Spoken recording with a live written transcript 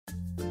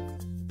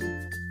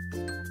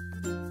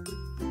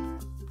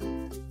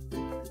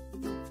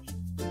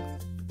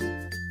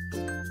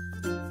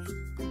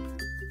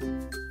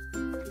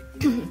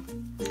Hi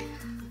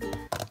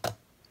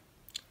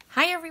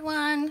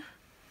everyone!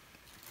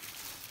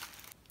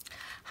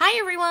 Hi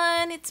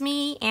everyone! It's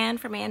me, Ann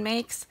from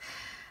AnnMakes.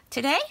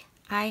 Today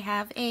I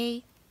have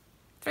a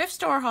thrift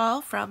store haul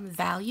from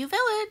Value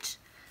Village.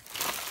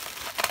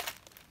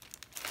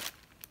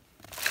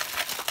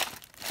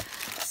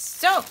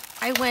 So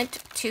I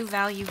went to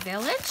Value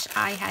Village.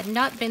 I had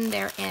not been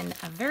there in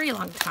a very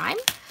long time,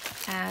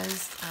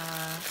 as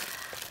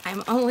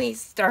I'm only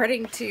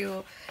starting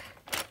to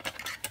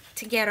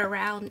get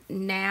around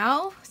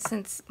now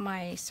since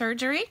my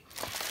surgery.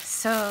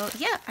 So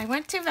yeah, I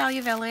went to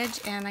Value Village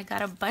and I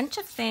got a bunch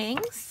of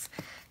things,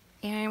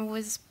 and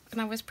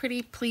I was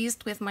pretty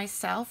pleased with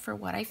myself for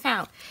what I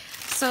found.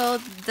 So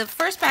the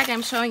first bag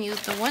I'm showing you,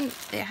 the one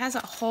that has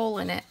a hole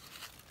in it,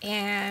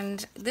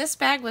 and this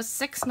bag was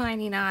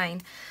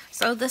 $6.99.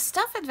 So the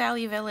stuff at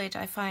Value Village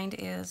I find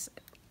is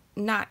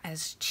not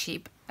as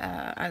cheap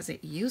as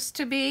it used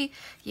to be.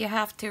 You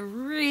have to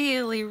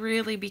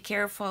really be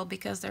careful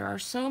because there are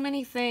so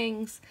many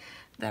things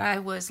that I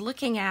was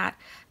looking at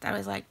that I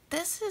was like,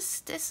 this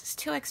is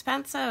too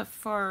expensive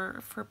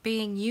for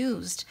being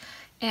used,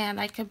 and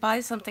I could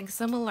buy something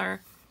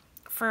similar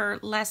for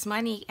less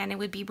money and it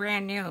would be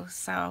brand new.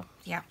 So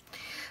yeah,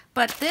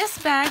 but this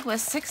bag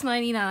was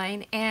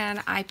 $6.99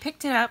 and I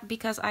picked it up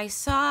because I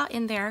saw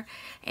in there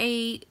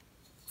a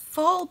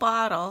full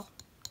bottle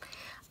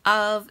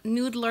of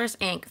Noodler's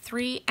ink,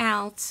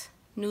 3-ounce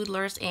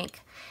Noodler's ink,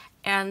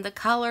 and the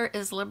color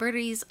is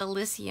Liberty's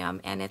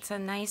Elysium, and it's a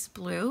nice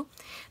blue.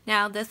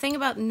 Now the thing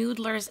about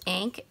Noodler's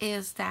ink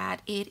is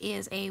that it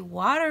is a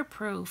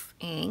waterproof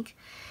ink.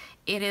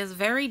 It is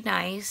very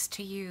nice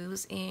to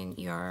use in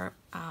your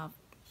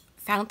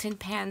fountain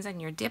pens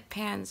and your dip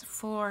pens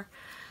for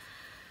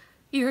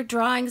your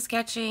drawing,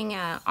 sketching,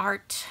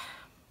 art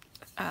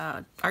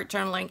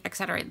journaling,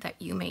 etc. that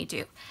you may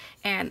do.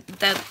 And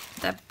the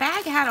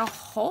bag had a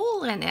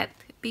hole in it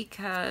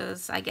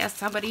because I guess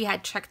somebody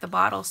had checked the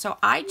bottle. So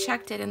I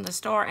checked it in the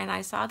store and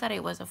I saw that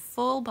it was a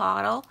full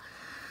bottle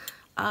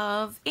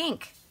of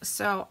ink.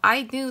 So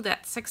I knew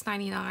that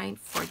 $6.99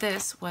 for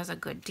this was a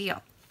good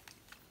deal,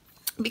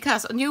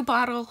 because a new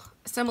bottle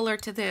similar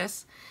to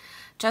this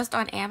just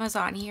on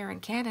Amazon here in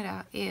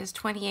Canada is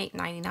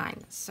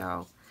 $28.99.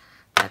 So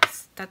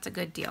that's a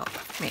good deal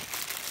for me.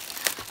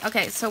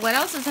 Okay, so what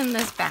else is in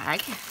this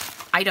bag?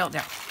 I don't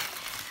know.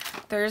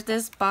 There's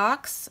this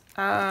box,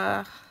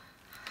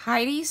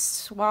 Heidi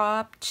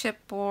Swap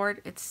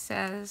chipboard. It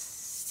says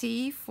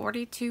C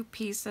 42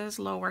 pieces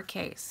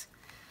lowercase.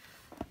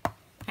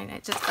 And I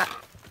just got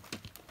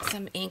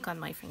some ink on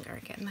my finger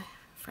again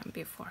from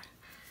before.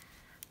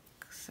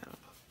 So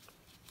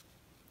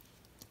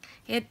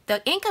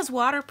the ink is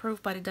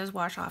waterproof, but it does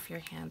wash off your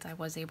hands. I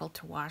was able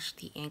to wash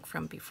the ink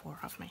from before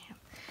off my hand.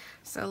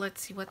 So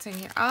let's see what's in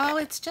here. Oh,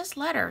 it's just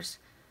letters.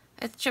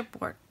 It's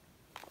chipboard.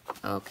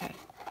 Okay.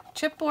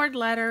 Chipboard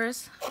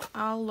letters,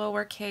 all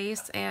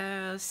lowercase,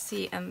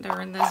 C, and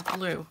they're in this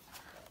blue.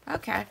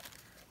 Okay.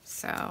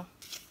 So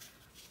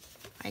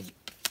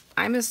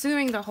I'm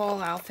assuming the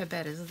whole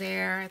alphabet is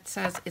there. It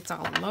says it's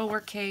all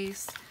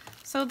lowercase.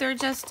 So they're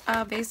just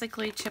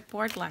basically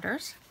chipboard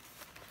letters.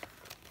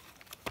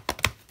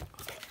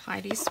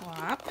 Heidi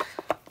Swap.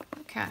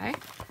 Okay.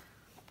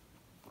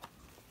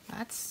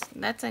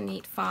 That's a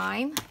neat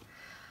find.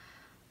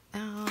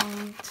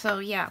 So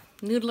yeah,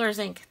 Noodler's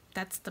ink.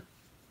 That's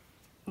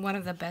one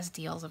of the best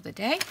deals of the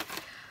day.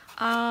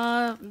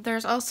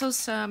 There's also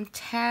some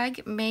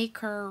tag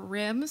maker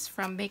rims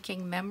from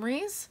Making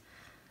Memories.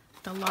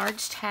 The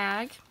large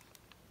tag.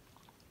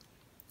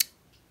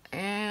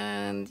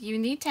 And you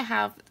need to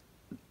have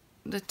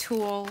the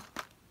tool,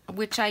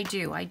 which I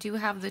do. I do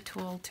have the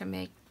tool to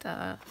make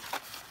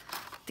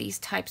these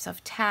types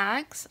of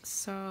tags.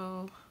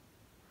 So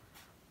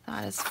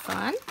that is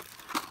fun.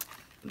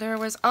 There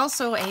was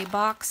also a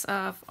box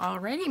of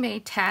already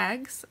made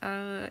tags.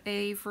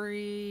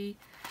 Avery,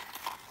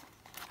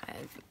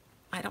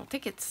 I don't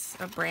think it's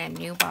a brand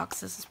new box.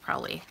 This is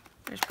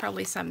there's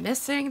probably some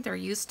missing. There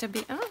used to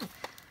be, oh,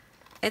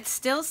 it's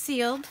still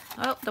sealed.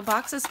 Oh, the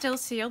box is still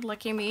sealed,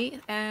 lucky me.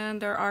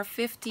 And there are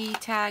 50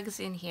 tags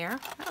in here.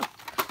 Oh,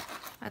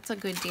 that's a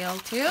good deal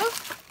too.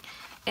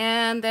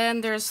 And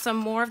then there's some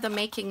more of the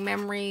Making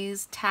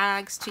Memories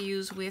tags to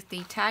use with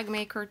the tag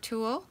maker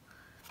tool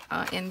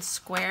in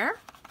square.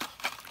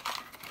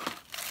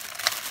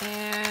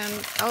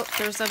 And oh,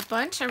 there's a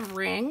bunch of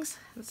rings.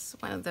 This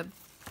is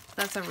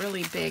that's a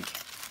really big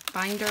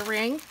binder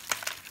ring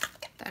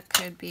that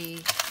could be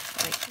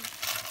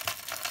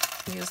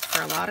like used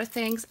for a lot of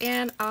things,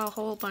 and a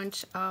whole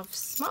bunch of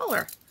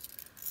smaller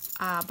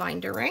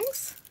binder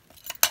rings.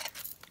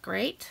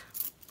 Great,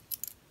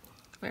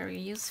 very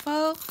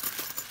useful.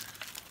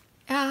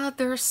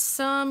 There's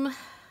some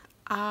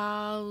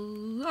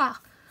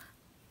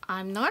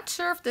I'm not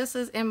sure if this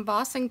is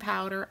embossing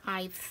powder.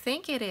 I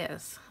think it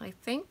is. I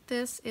think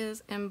this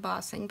is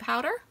embossing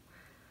powder.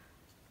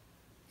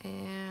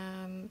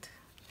 And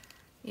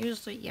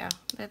usually, yeah,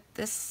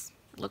 this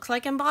looks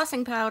like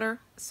embossing powder.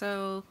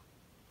 So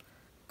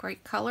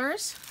great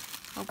colors.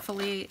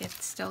 Hopefully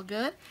it's still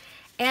good.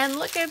 And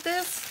look at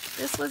this.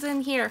 This was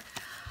in here.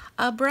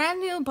 A brand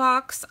new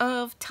box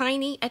of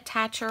tiny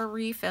attacher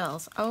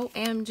refills.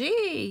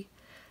 OMG.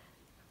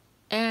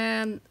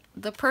 And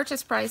the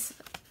purchase price,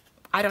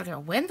 I don't know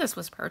when this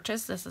was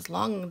purchased.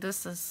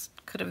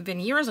 Could have been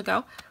years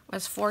ago,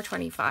 was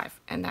 $4.25,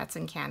 and that's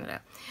in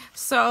Canada.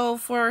 So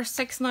for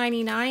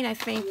 $6.99, I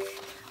think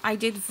I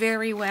did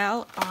very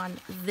well on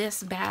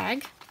this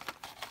bag.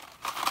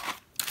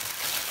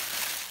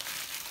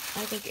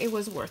 I think it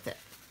was worth it.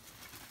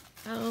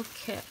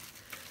 Okay.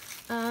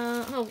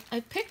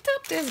 I picked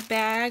up this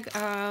bag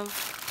of,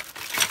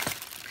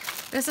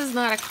 this is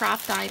not a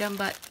craft item,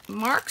 but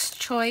Mark's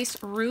Choice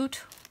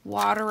Root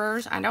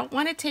Waterers. I don't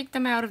want to take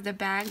them out of the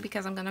bag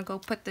because I'm going to go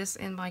put this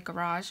in my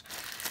garage.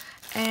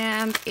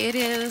 And it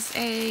is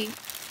it's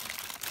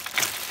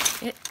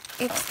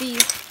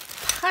these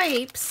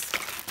pipes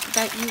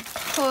that you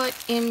put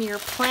in your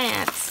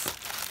plants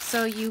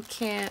so you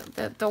can,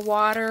 the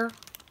water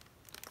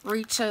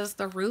reaches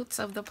the roots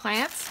of the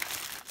plants.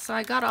 So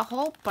I got a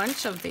whole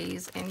bunch of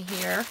these in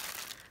here,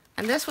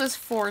 and this was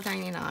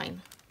 $4.99.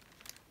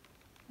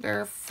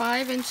 They're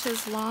 5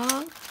 inches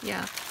long.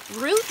 Yeah,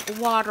 root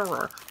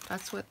waterer,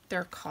 that's what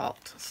they're called.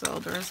 So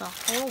there's a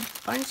whole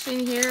bunch in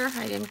here.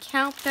 I didn't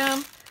count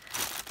them.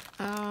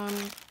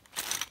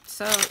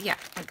 So yeah,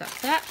 I got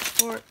that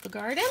for the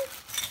garden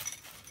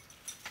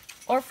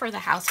or for the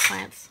house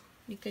plants.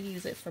 You could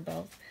use it for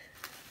both.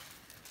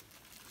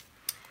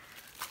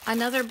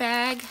 Another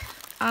bag.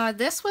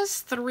 This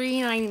was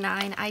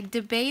 $3.99. I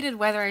debated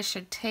whether I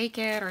should take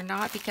it or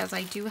not because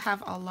I do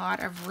have a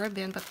lot of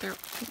ribbon, but there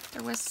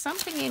was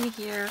something in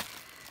here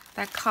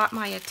that caught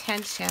my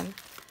attention,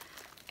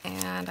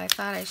 and I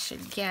thought I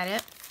should get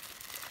it.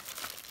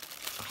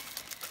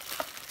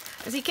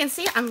 As you can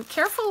see, I'm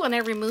careful when I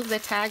remove the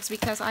tags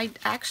because I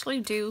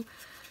actually do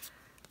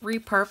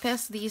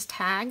repurpose these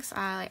tags.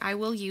 I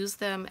will use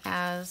them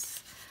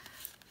as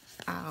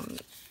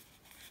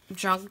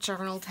junk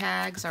journal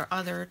tags or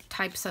other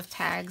types of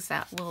tags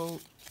that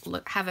will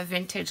have a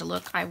vintage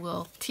look. I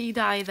will tea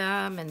dye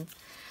them and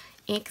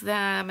ink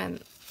them,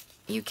 and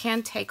you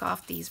can take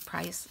off these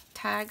price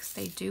tags.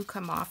 They do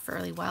come off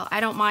fairly well.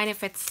 I don't mind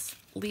if it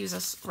leaves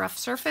a rough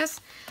surface.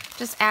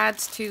 Just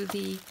adds to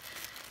the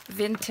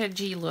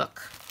vintagey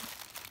look.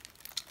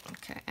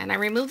 Okay, and I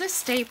removed the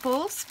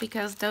staples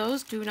because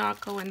those do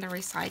not go in the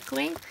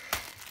recycling.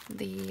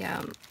 The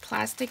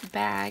plastic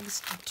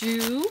bags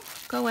do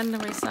go in the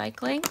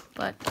recycling,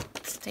 but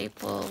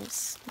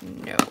staples,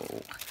 no.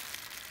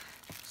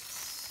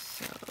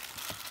 So,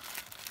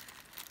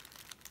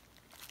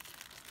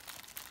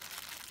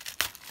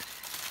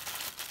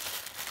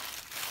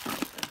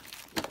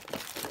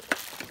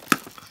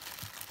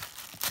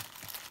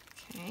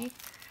 okay.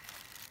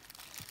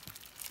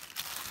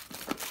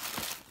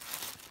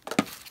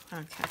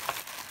 Okay.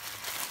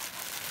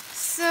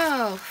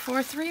 So for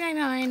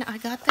 $3.99, I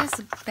got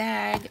this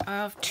bag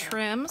of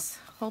trims,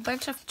 a whole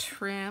bunch of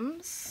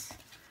trims,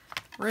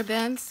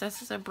 ribbons.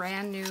 This is a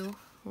brand new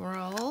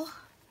roll,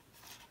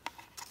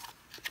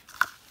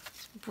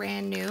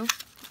 brand new.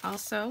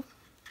 Also,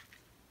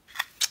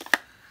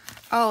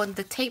 oh, and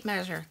the tape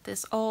measure.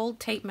 This old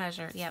tape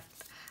measure. Yep,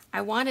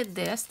 I wanted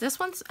this. This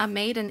one's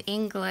made in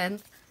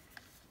England,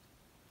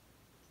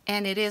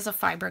 and it is a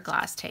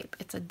fiberglass tape.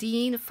 It's a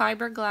Dean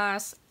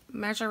fiberglass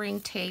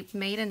measuring tape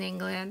made in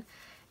England.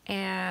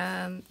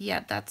 And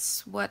yeah,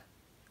 that's what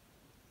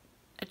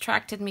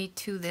attracted me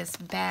to this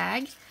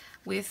bag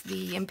with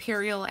the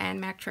imperial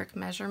and metric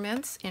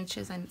measurements,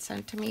 inches and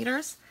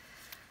centimeters.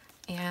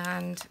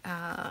 And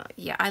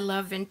yeah, I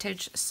love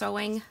vintage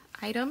sewing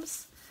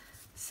items,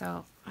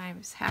 so I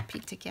was happy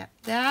to get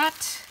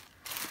that.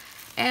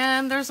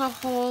 And there's a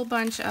whole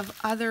bunch of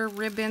other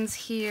ribbons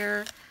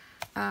here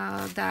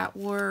that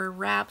were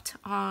wrapped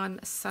on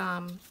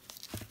some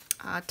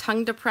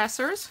tongue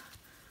depressors,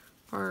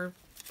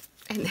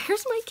 and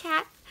there's my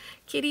cat.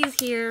 Kitty's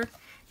here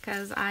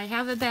because I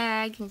have a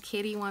bag and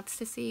Kitty wants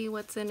to see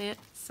what's in it.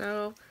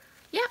 So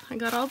yeah, I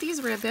got all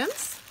these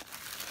ribbons.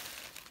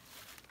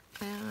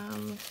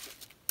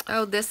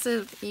 Oh, this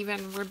is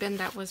even ribbon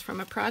that was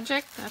from a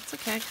project. That's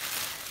okay.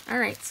 All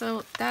right,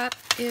 so that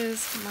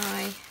is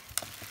my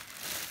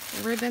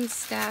ribbon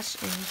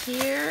stash in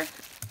here.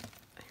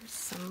 There's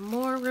some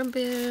more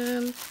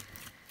ribbon.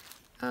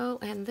 Oh,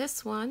 and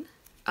this one.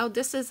 Oh,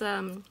 this is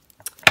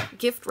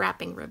gift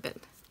wrapping ribbon.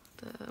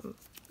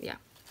 Yeah,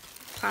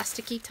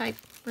 plasticky type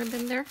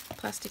ribbon there,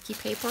 plasticky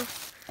paper.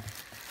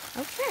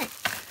 Okay,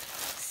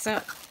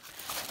 so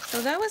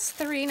that was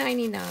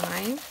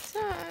 $3.99. So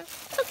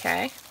it's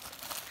okay,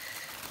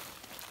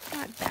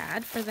 not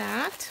bad for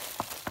that.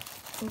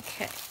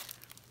 Okay.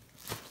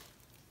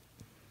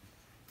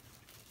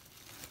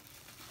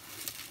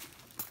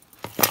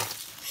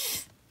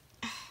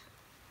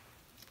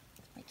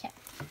 My cat.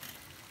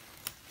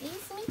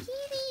 It's my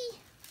kitty.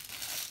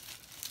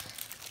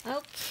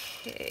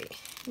 Okay.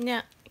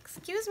 Now,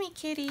 excuse me,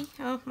 kitty.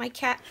 Oh, my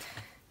cat.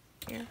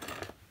 Here.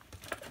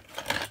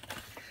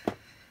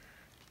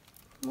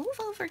 Move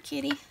over,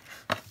 kitty.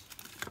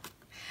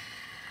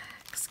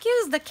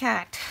 Excuse the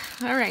cat.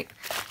 All right.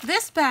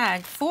 This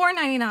bag,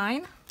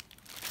 $4.99.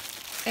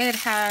 It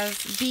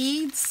has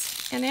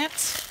beads in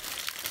it.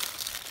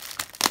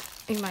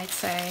 You might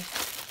say,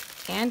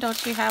 and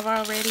don't you have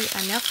already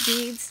enough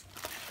beads?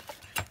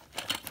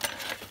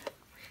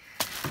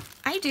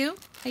 I do.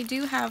 I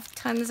do have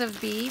tons of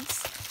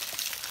beads.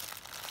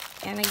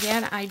 And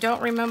again, I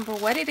don't remember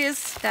what it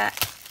is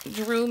that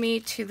drew me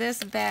to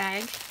this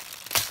bag,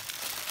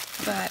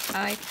 but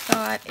I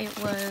thought it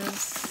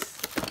was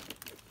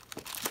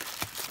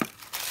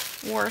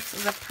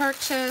worth the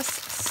purchase.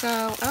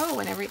 So, oh,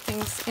 and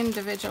everything's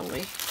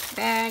individually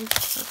bagged,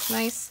 so it's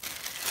nice.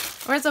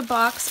 There's a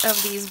box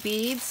of these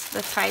beads,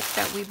 the type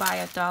that we buy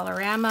at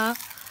Dollarama.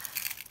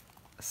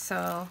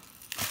 So,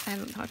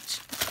 and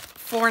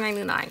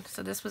 $4.99.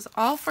 So this was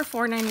all for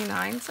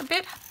 $4.99. It's a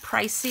bit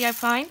pricey, I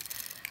find,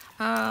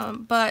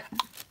 but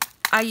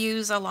I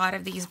use a lot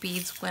of these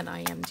beads when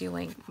I am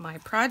doing my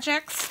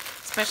projects,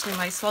 especially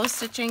my slow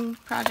stitching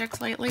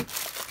projects lately.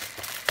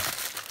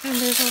 And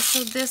there's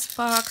also this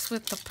box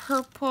with the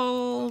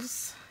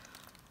purples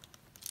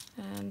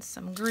and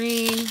some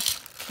green.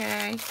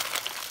 Okay.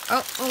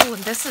 Oh,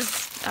 and this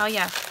is, oh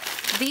yeah,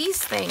 these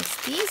things,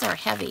 these are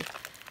heavy.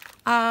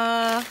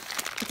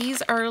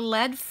 These are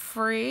lead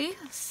free,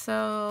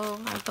 so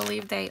I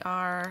believe they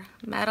are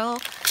metal.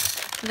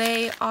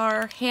 They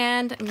are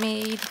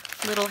handmade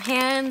little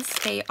hands.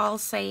 They all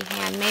say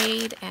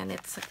handmade, and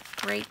it's a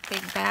great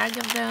big bag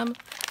of them.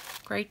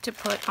 Great to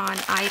put on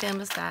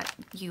items that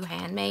you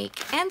hand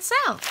make and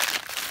sell.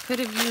 Could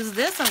have used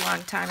this a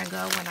long time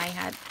ago when I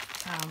had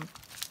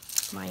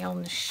my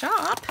own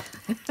shop.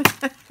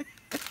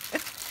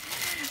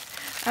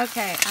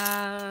 Okay,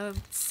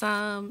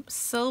 some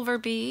silver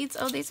beads.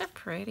 Oh, these are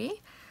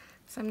pretty.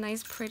 Some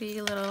nice,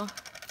 pretty little,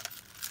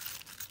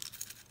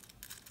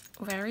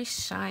 very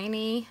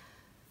shiny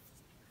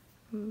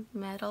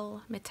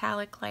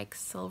metallic-like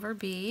silver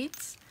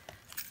beads.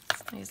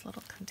 It's a nice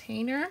little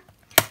container.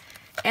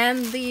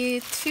 And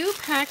the 2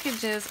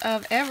 packages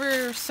of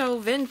ever so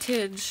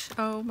vintage,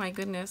 oh my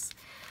goodness,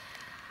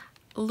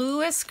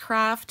 Lewis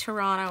Craft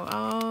Toronto.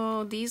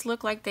 Oh, these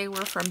look like they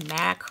were from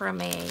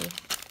macrame.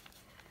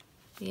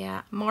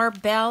 Yeah,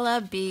 Marbella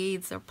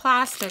beads. They're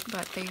plastic,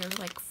 but they are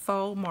like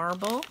faux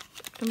marble.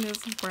 And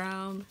this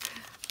brown.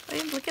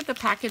 Hey, look at the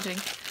packaging.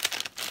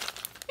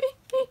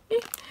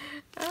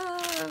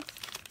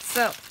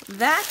 So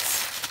that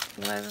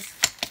was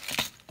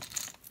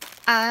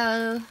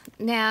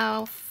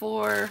now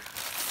for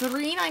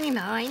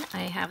 $3.99. I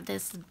have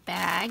this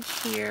bag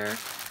here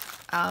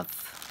of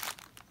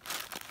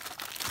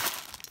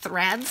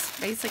threads,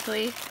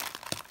 basically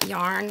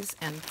yarns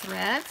and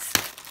threads.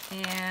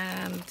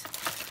 And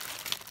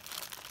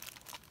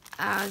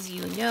as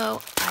you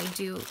know, I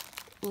do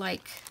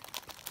like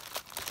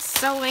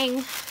sewing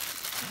and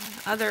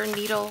other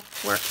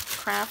needlework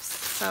crafts,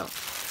 so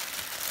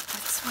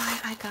that's why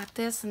I got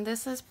this. And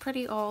this is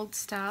pretty old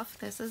stuff.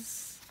 This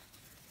is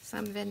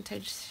some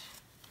vintage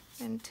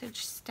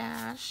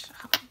stash.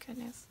 Oh my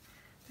goodness,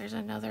 there's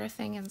another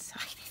thing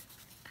inside.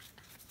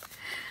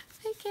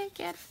 I can't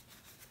get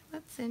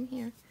what's in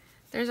here.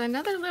 There's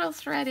another little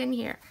thread in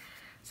here.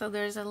 So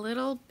there's a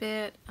little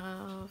bit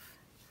of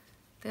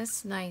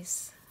this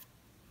nice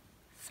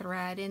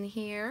thread in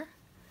here.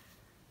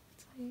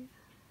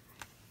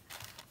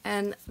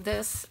 And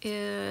this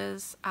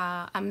is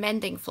a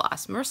mending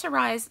floss,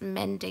 mercerized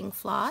mending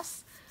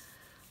floss,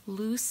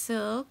 loose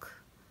silk,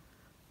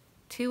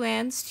 2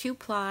 ends, 2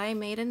 ply,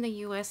 made in the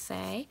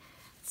USA.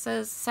 It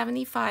says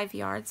 75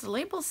 yards. The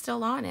label's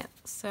still on it,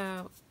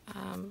 so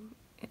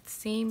it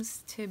seems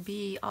to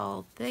be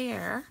all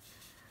there.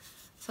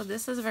 So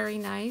this is very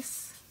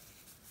nice.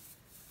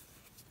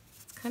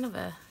 It's kind of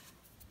a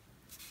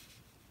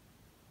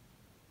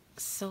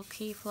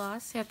silky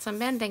floss. Yeah, it's a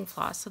mending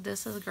floss, so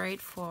this is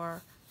great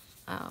for,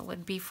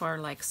 would be for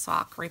like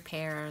sock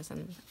repairs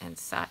and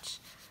such.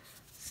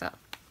 So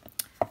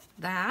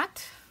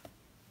that.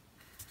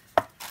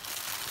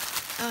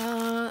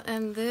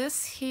 And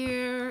this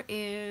here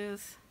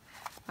is,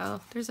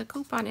 oh, there's a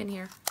coupon in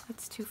here.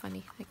 That's too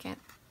funny. I can't.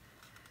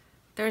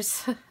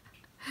 There's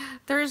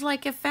there's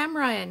like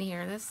ephemera in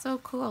here. That's so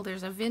cool.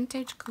 There's a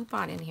vintage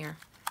coupon in here.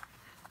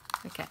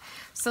 Okay,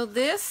 so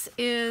this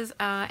is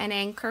an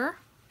anchor.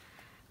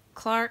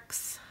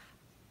 Clark's.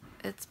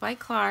 It's by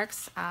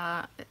Clark's.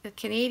 A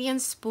Canadian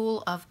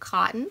spool of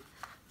cotton.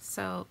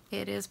 So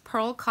it is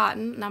pearl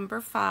cotton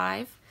number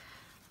 5.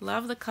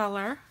 Love the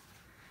color.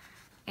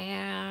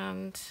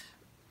 And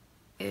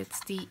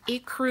it's the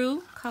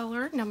ecru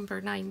color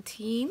number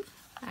 19.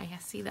 I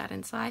see that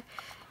inside.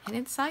 And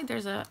inside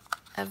there's a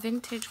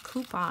vintage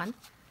coupon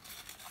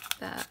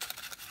that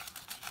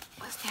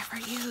was never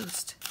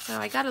used. So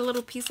I got a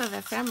little piece of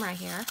ephemera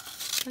here.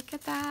 Look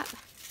at that.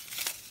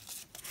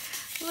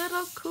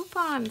 Little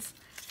coupons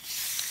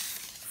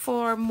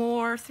for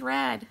more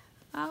thread.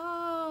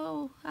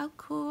 Oh, how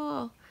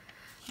cool.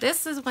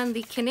 This is when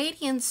the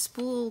Canadian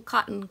Spool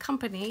Cotton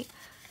Company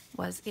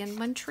was in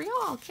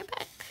Montreal,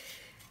 Quebec.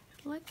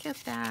 Look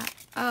at that.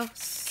 Oh,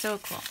 so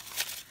cool.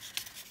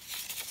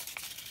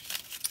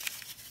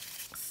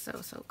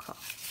 So cool.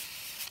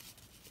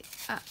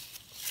 up.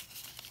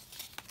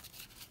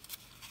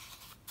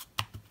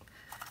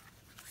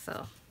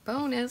 So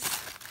bonus,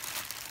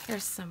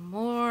 here's some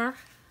more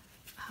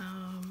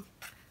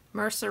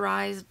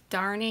mercerized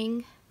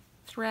darning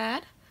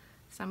thread,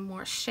 some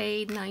more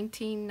shade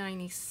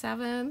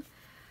 1997.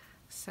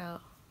 So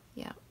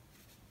yeah,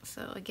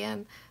 so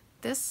again,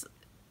 this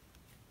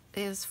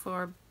is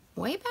for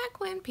way back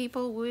when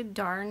people would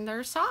darn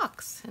their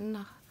socks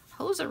and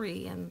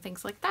hosiery and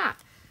things like that.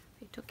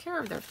 They took care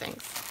of their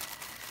things.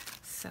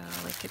 So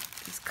like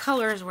these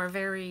colors were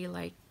very,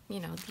 like, you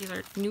know, these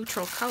are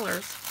neutral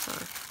colors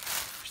for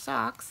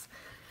socks.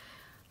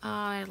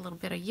 A little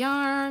bit of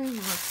yarn.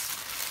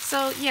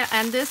 So yeah,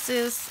 and this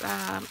is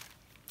a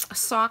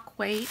sock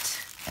weight,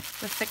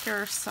 the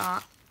thicker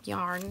sock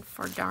yarn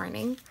for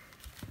darning,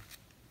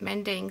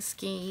 mending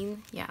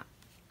skein. Yeah,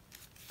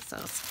 so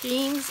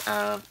skeins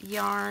of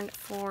yarn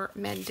for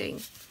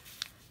mending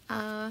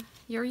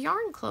your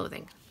yarn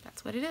clothing.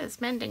 That's what it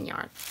is, mending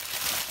yarn.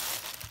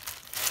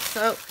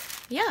 So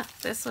yeah,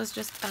 this was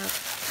just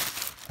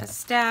a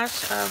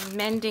stash of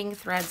mending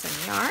threads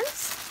and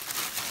yarns.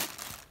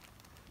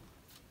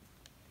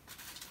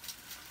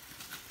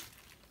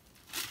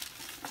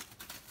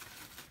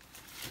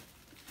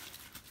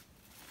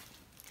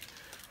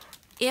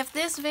 If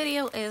this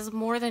video is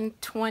more than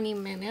 20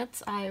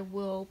 minutes, I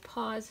will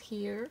pause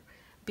here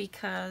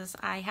because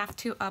I have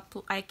to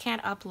I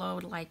can't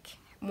upload like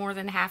more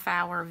than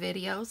half-hour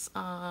videos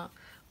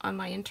on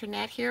my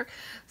internet here.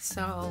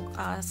 So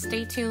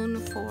stay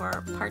tuned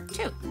for part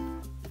 2.